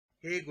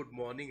Hey, good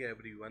morning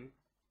everyone.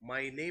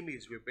 My name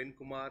is Vipin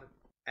Kumar,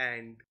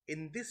 and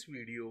in this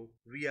video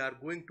we are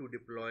going to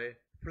deploy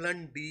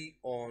Fluentd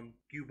on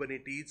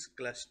Kubernetes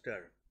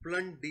cluster.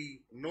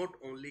 Fluentd not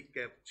only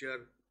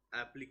capture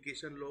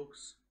application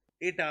logs,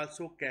 it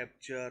also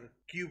capture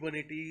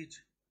Kubernetes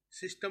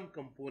system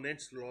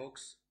components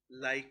logs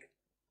like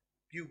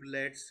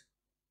kubelets,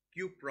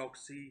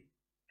 kubeproxy,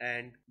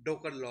 and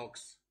Docker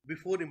logs.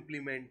 Before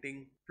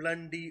implementing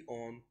Fluentd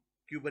on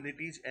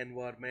Kubernetes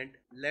environment,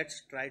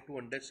 let's try to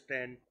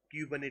understand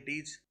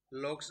Kubernetes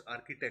logs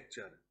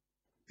architecture.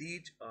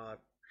 These are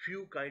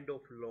few kind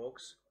of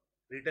logs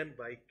written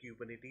by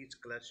Kubernetes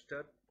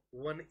cluster.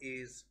 One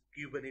is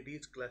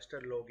Kubernetes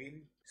cluster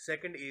login.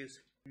 Second is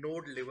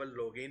node level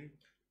login.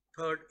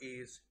 Third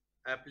is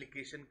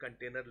application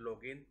container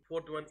login.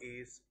 Fourth one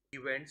is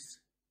events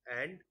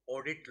and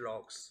audit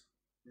logs.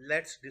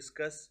 Let's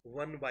discuss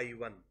one by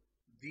one.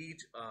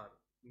 These are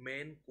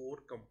main core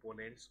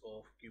components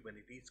of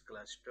Kubernetes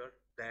cluster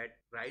that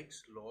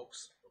writes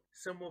logs.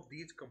 Some of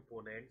these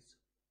components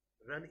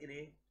run in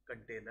a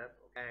container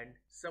and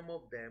some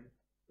of them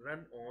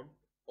run on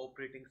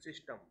operating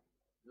system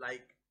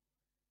like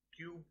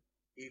kube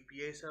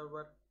API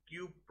server,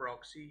 kube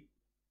proxy,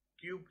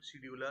 kube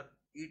scheduler,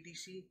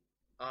 etc.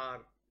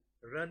 are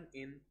run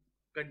in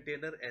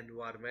container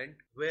environment,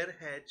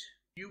 whereas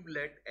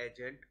kubelet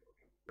agent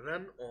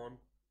run on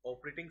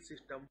operating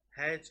system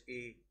has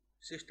a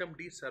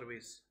systemd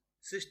service.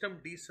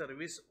 Systemd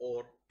service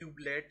or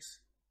kubelets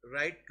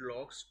write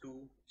logs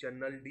to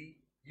journald.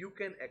 You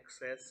can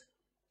access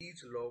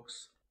these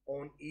logs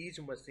on each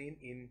machine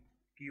in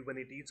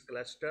Kubernetes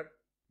cluster.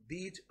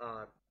 These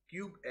are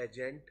kube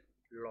agent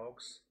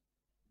logs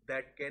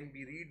that can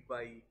be read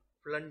by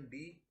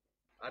Fluentd.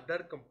 Other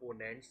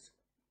components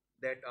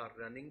that are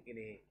running in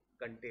a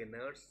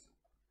containers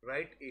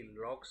write a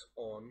logs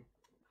on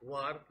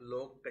var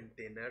log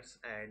containers,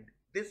 and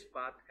this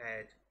path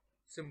has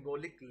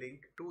symbolic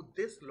link to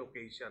this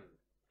location.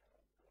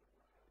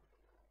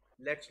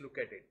 Let's look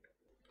at it.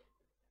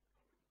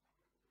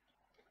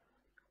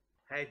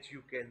 As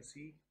you can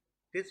see,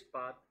 this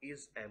path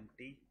is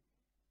empty,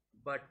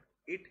 but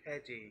it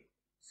has a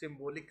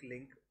symbolic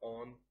link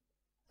on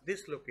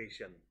this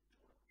location.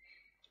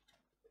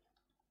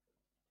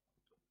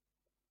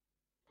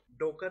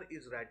 Docker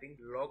is writing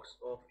logs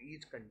of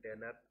each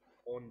container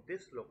on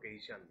this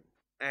location,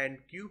 and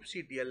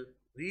kubectl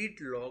read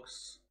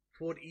logs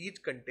for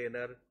each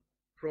container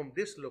from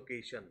this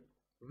location.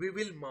 We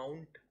will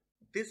mount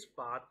this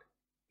path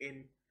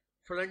in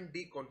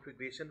Fluentd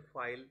configuration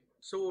file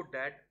so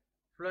that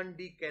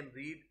Fluentd can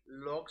read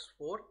logs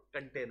for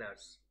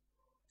containers.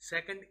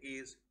 Second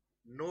is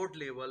node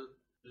level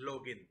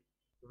login.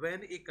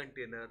 When a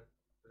container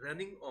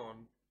running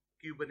on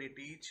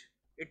Kubernetes,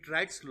 it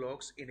writes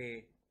logs in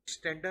a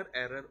standard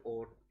error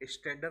or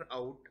standard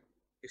out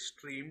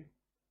stream.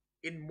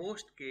 In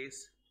most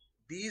cases,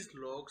 these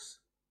logs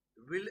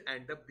will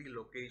end up the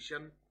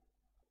location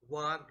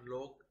var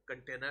log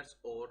containers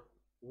or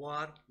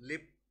var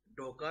lib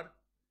docker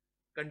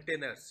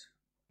containers.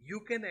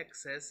 You can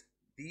access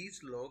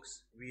these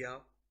logs via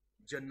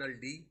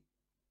journald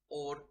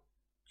or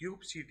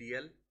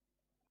kubectl.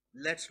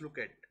 Let's look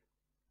at.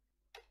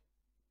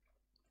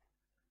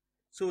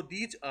 So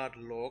these are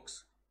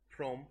logs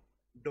from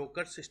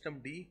Docker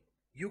systemd.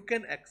 You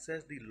can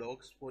access the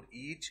logs for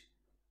each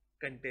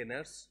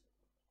containers.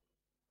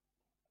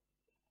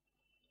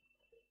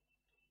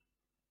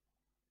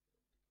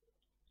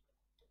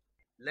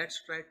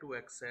 Let's try to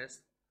access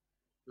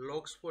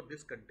logs for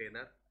this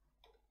container.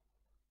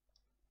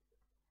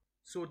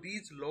 So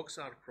these logs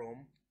are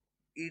from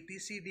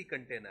etcd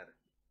container.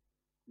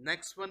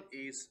 Next one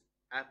is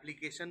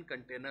application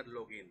container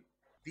login.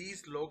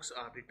 These logs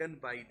are written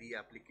by the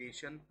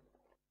application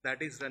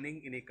that is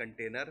running in a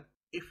container.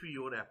 If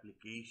your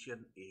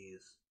application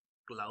is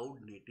cloud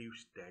native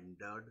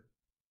standard,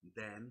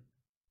 then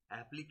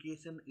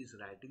application is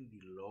writing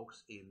the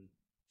logs in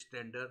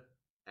standard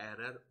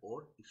error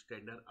or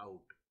standard out.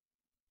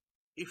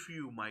 If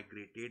you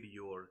migrated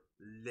your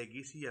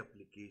legacy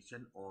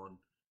application on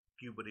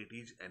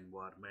Kubernetes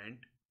environment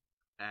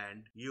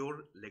and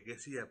your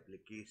legacy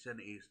application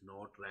is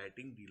not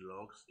writing the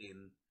logs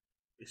in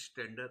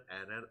standard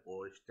error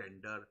or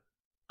standard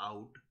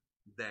out,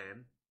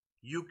 then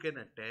you can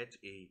attach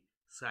a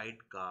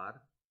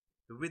sidecar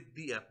with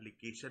the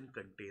application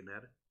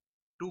container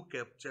to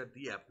capture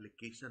the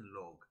application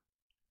log.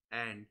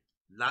 And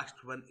last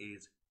one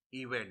is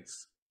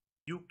events.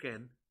 You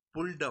can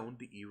pull down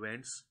the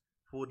events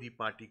for the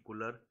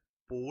particular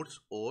ports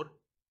or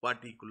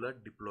particular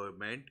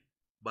deployment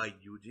by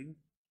using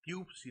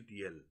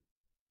kubectl.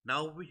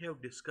 Now we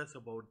have discussed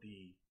about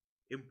the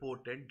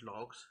important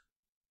logs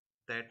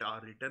that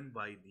are written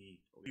by the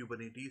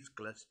Kubernetes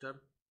cluster.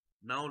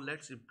 Now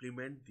let's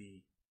implement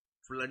the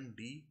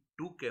Fluentd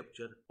to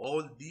capture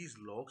all these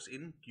logs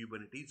in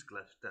Kubernetes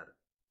cluster.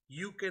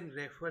 You can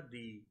refer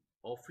the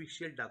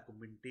official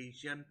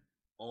documentation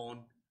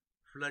on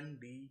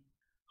Fluentd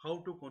how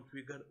to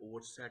configure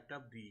or set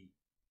up the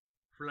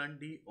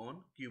Fluentd on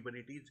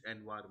Kubernetes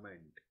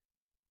environment.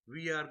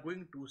 we are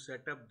going to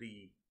set up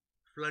the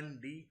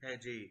Fluentd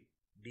as a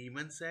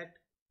daemon set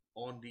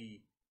on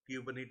the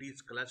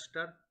Kubernetes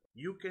cluster.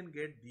 You can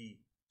get the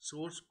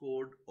source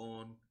code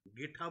on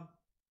GitHub.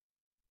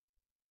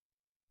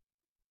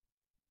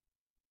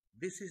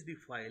 This is the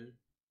file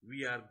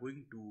we are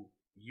going to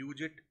use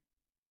it.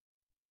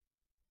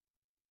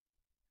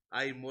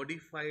 I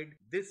modified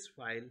this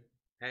file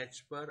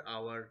as per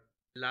our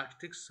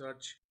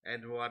Elasticsearch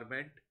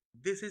environment.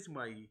 This is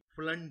my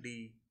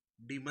Fluentd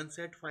daemon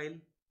set file.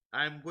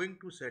 I am going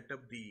to set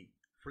up the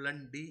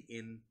Fluentd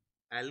in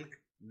elk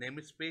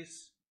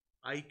namespace.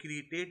 I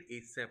created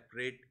a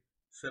separate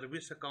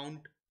service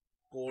account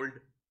called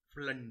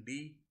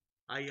Fluentd.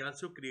 I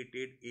also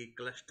created a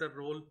cluster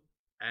role,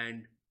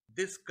 and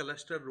this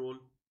cluster role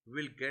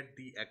will get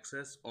the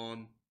access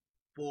on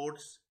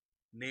ports,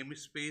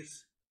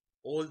 namespace,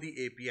 all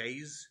the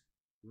APIs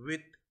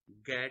with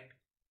get,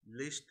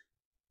 list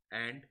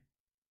and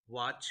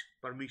watch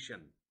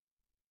permission.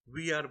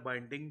 We are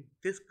binding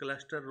this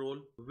cluster role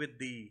with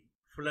the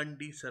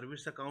Fluentd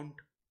service account.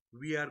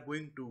 We are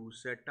going to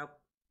set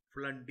up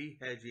Fluentd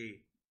as a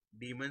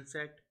daemon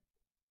set.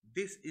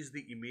 This is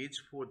the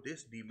image for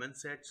this daemon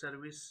set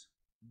service.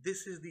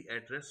 This is the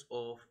address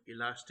of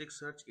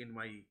Elasticsearch in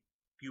my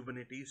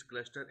Kubernetes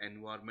cluster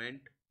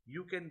environment.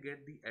 You can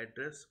get the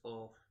address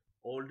of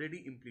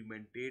already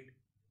implemented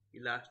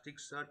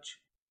Elasticsearch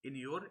in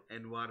your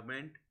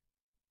environment.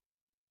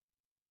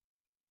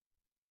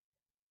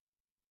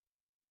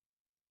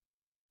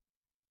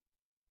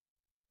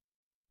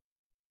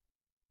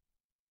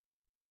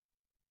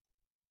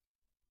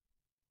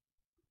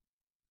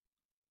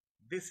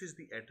 This is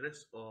the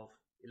address of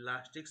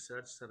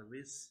Elasticsearch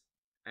service,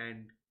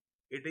 and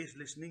it is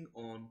listening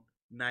on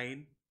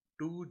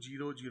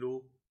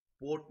 9200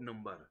 port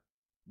number.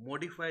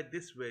 Modify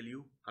this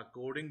value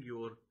according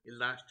your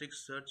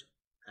Elasticsearch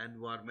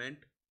environment,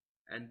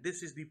 and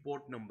this is the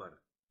port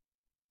number.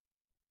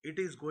 It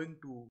is going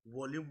to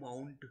volume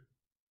mount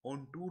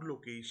on two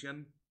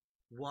location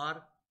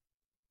var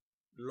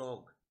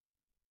log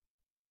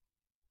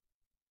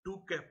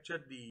to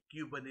capture the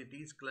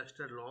Kubernetes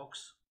cluster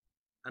logs.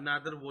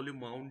 Another volume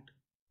mount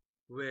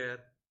where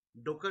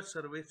Docker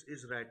service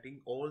is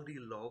writing all the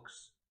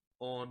logs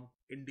on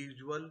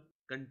individual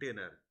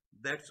container.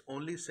 That's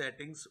only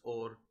settings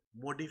or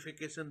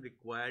modification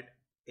required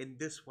in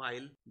this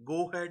file.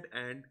 Go ahead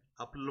and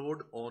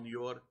upload on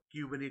your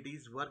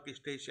Kubernetes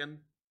workstation.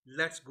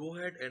 Let's go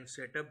ahead and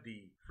set up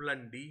the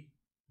Fluentd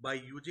by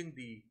using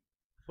the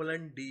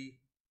Fluentd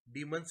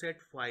daemon set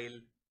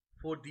file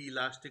for the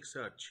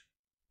Elasticsearch.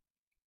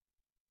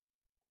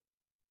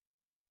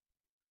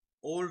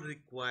 All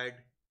required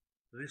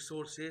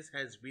resources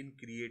has been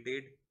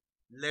created.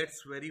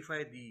 Let's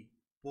verify the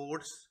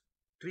ports.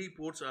 3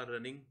 ports are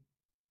running,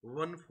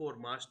 1 for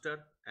master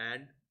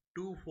and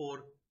 2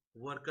 for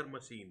worker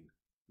machine.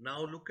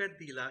 Now look at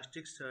the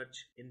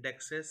Elasticsearch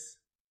indexes.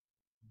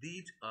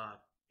 These are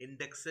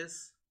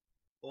indexes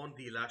on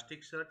the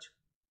Elasticsearch.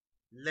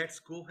 Let's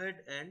go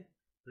ahead and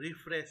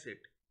refresh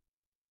it.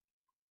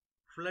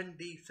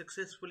 Fluentd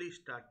successfully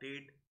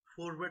started.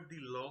 Forward the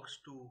logs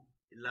to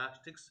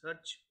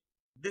Elasticsearch.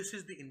 This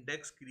is the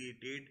index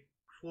created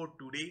for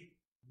today.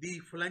 The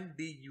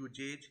Fluentd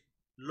usage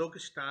log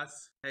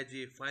stars has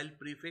a file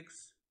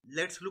prefix.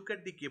 Let's look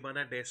at the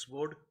Kibana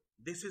dashboard.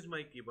 This is my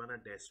Kibana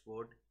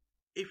dashboard.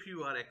 If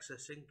you are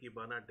accessing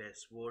Kibana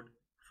dashboard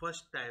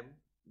first time,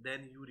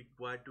 then you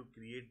require to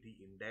create the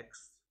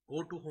index.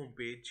 Go to home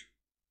page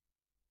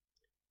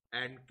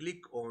and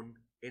click on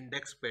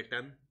index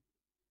pattern.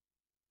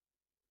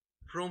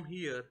 From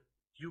here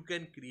you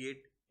can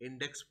create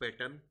index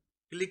pattern.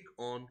 Click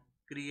on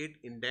create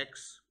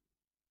index.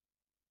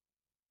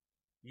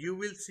 You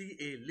will see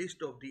a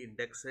list of the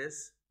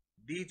indexes.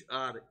 These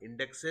are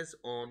indexes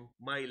on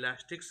my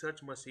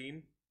Elasticsearch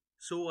machine.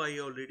 So I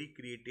already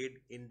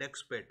created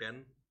index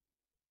pattern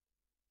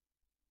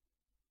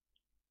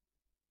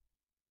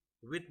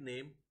with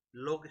name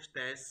log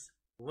stash.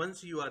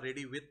 Once you are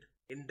ready with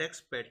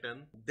index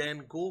pattern,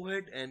 then go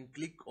ahead and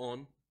click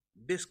on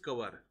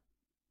discover.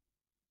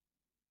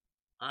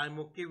 I'm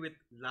okay with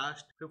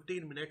last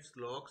 15 minutes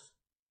logs.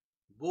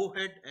 Go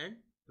ahead and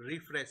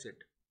refresh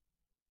it.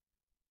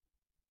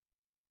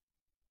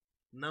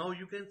 Now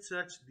you can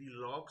search the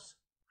logs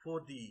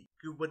for the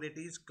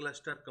Kubernetes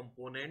cluster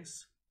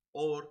components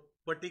or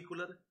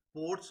particular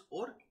ports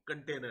or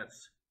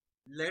containers.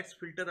 Let's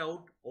filter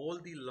out all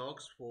the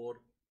logs for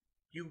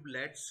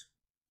kubelets.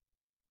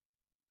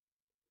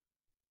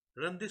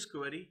 Run this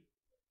query.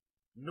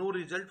 No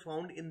result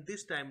found in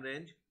this time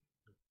range.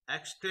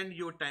 Extend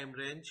your time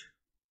range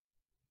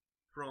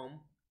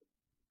from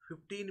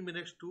 15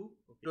 minutes to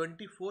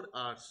 24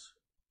 hours.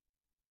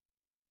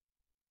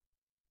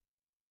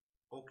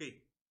 Okay,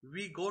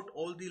 we got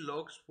all the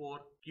logs for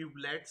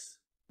kubelets.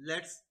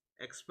 Let's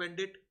expand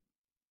it.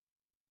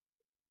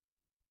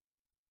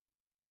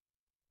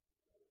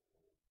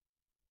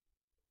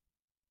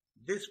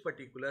 This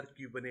particular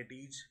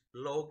Kubernetes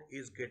log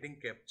is getting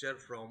captured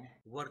from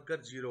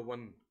worker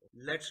 01.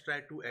 Let's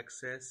try to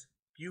access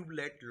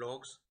kubelet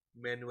logs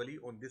manually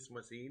on this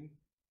machine.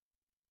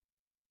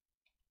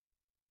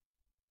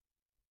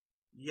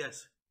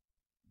 Yes,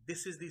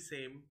 this is the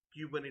same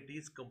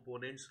Kubernetes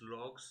components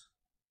logs.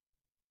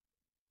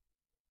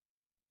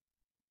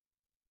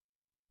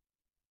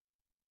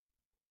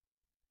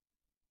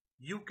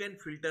 You can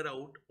filter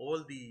out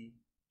all the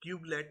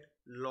kubelet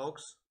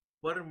logs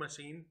per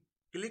machine.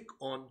 Click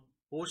on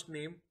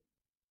hostname.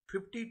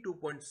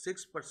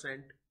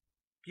 52.6%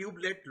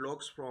 kubelet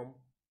logs from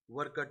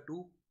worker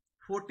 2,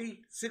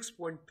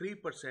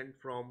 46.3%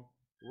 from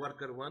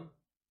worker 1,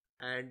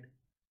 and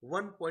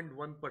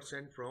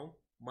 1.1% from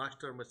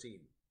master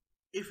machine.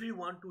 If you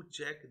want to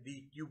check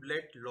the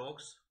kubelet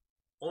logs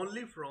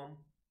only from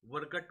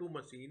worker 2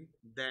 machine,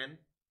 then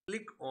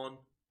click on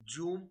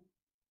zoom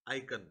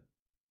icon.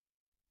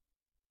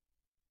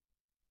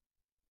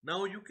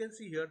 Now you can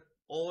see here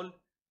all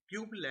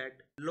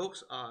kubelet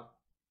logs are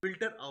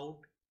filtered out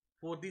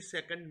for the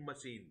second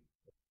machine.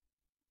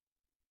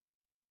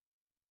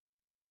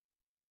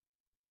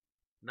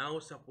 Now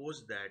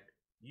suppose that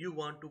you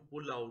want to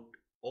pull out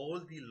all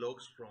the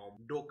logs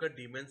from Docker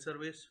daemon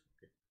service.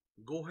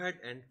 Go ahead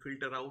and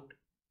filter out.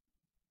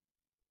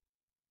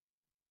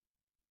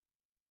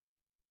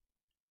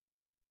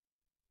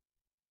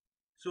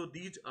 So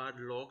these are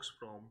logs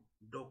from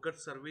Docker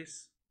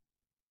service.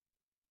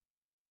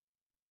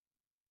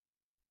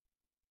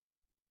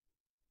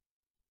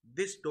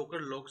 This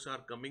Docker logs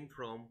are coming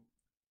from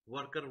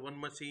worker 1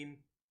 machine.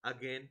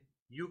 Again,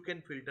 you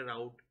can filter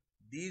out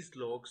these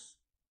logs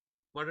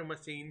per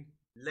machine.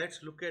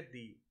 Let's look at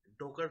the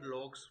Docker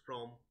logs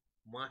from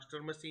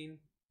master machine.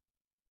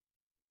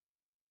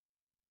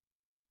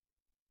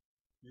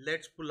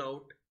 Let's pull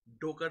out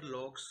Docker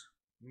logs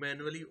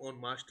manually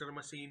on master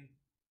machine.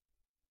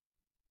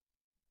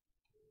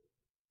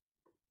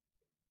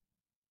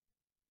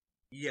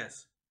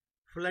 Yes,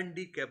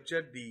 Fluentd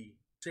captured the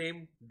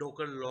same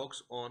Docker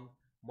logs on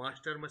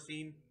master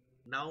machine.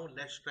 Now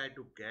let's try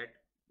to get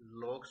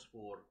logs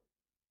for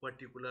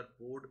particular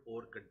pod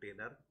or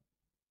container.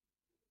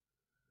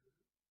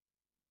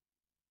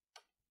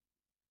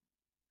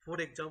 For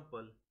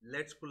example,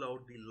 let's pull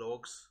out the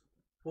logs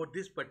for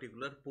this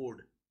particular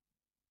pod.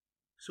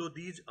 So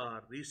these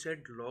are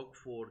recent log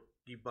for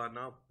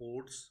Kibana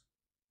pods.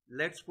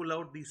 Let's pull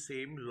out the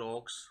same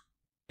logs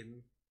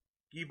in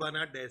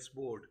Kibana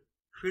dashboard.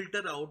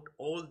 Filter out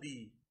all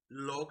the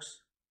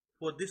logs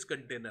for this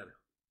container.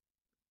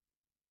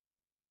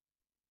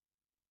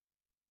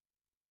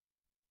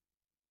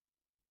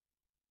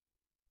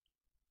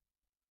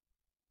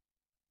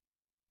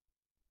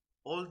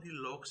 All the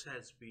logs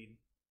has been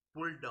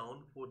pulled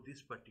down for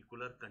this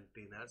particular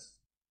containers.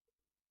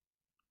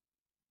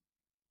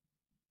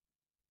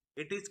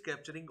 It is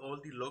capturing all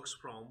the logs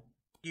from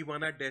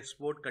Kibana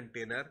dashboard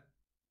container.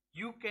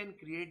 You can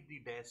create the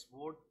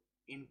dashboard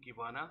in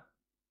Kibana.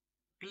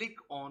 Click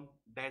on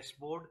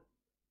dashboard.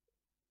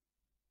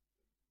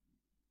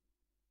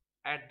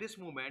 At this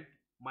moment,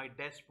 my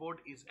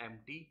dashboard is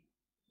empty.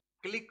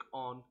 Click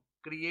on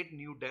create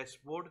new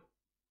dashboard.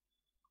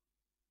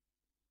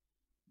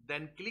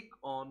 Then click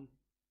on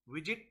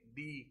widget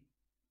the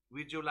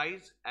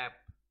visualize app.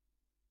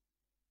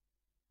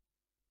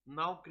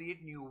 Now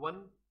create new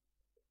one.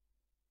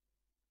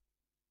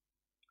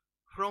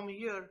 From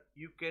here,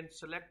 you can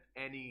select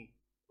any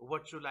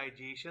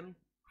virtualization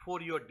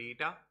for your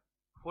data.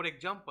 For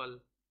example,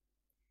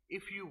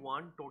 if you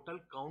want total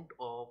count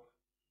of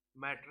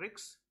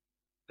matrix,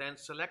 then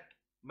select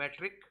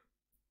metric,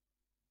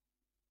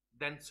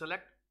 then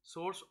select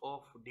source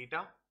of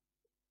data.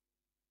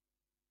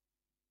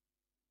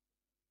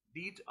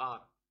 These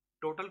are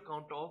total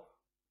count of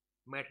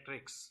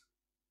matrix.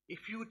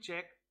 If you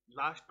check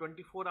last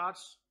 24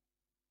 hours,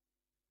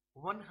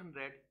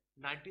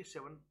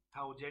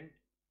 197,000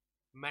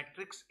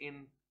 matrix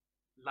in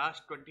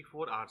last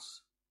 24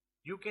 hours.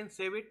 You can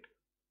save it.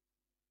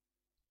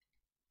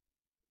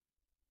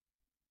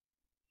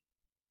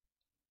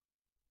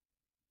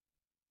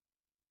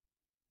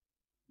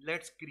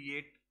 Let's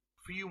create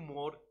few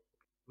more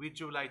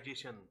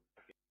visualization.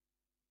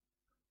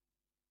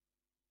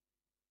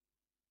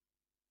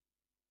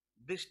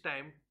 This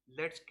time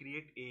let's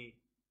create a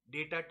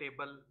data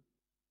table.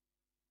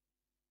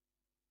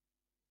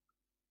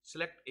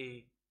 Select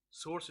a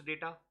source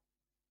data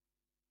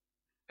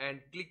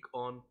and click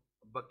on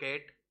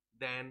bucket,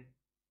 then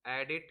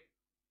add it,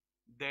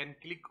 then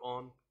click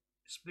on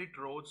split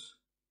rows.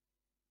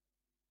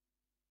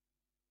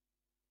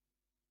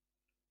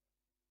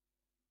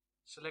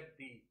 Select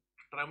the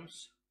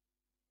terms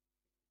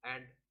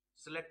and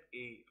select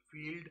a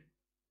field.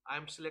 I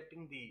am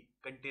selecting the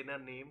container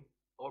name,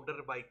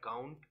 order by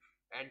count,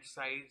 and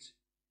size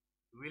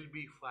will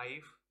be 5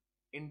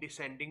 in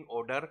descending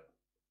order.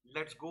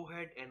 Let's go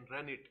ahead and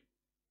run it.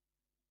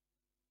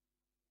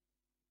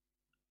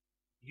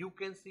 You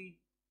can see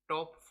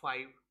top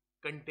 5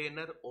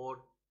 container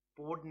or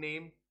pod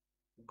name.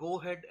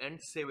 Go ahead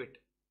and save it.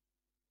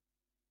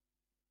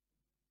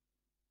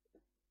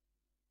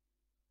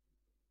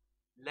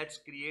 Let's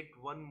create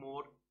one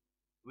more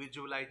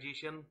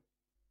visualization.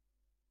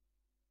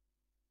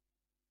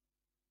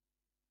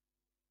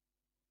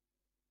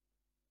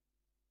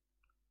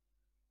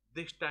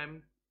 This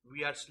time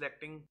we are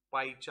selecting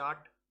pie chart.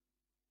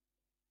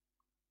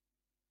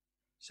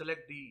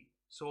 Select the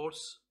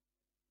source,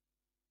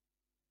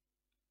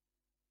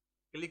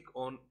 click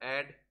on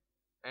add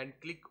and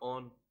click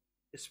on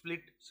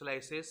split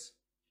slices.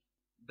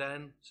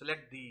 Then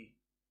select the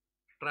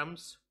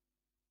terms,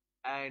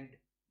 and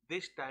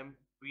this time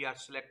we are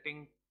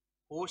selecting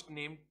host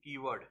name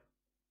keyword.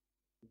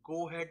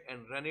 Go ahead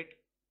and run it.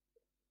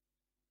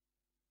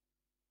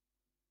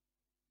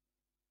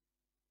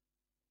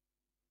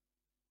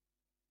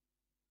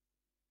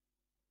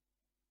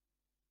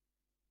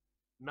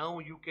 Now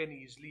you can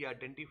easily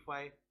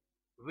identify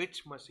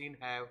which machine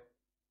have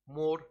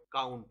more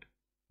count.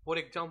 For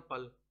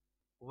example,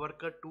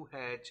 worker 2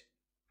 has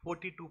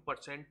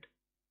 42%,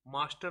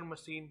 master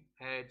machine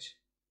has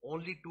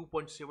only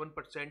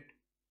 2.7%,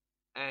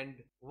 and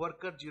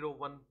worker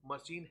 01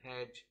 machine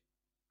has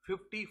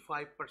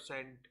 55%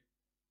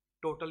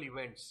 total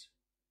events.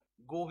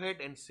 Go ahead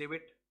and save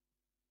it.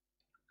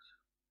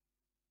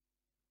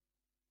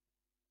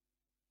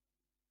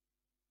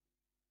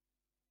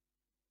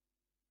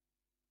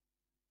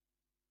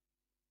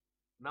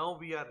 Now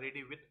we are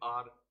ready with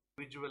our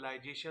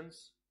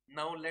visualizations.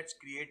 Now let's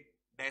create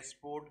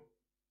dashboard.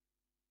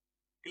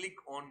 Click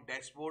on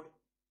dashboard,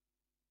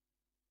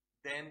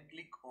 then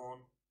click on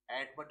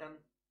add button.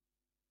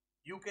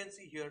 You can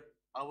see here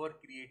our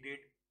created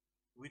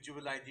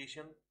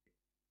visualization.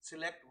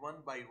 Select one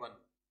by one.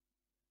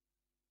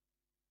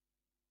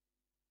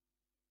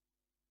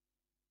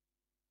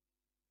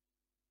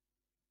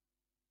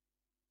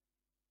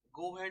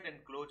 Go ahead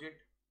and close it.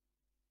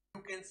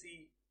 You can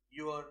see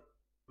your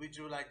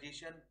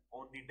visualization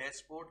on the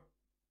dashboard.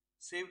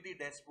 Save the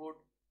dashboard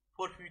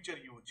for future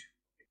use.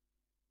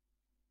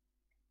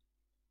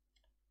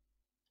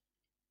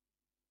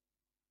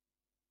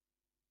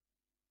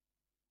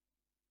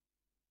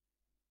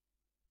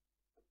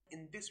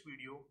 In this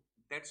video,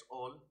 that's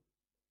all.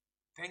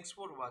 Thanks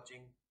for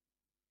watching.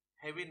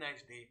 Have a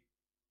nice day.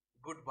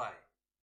 Goodbye.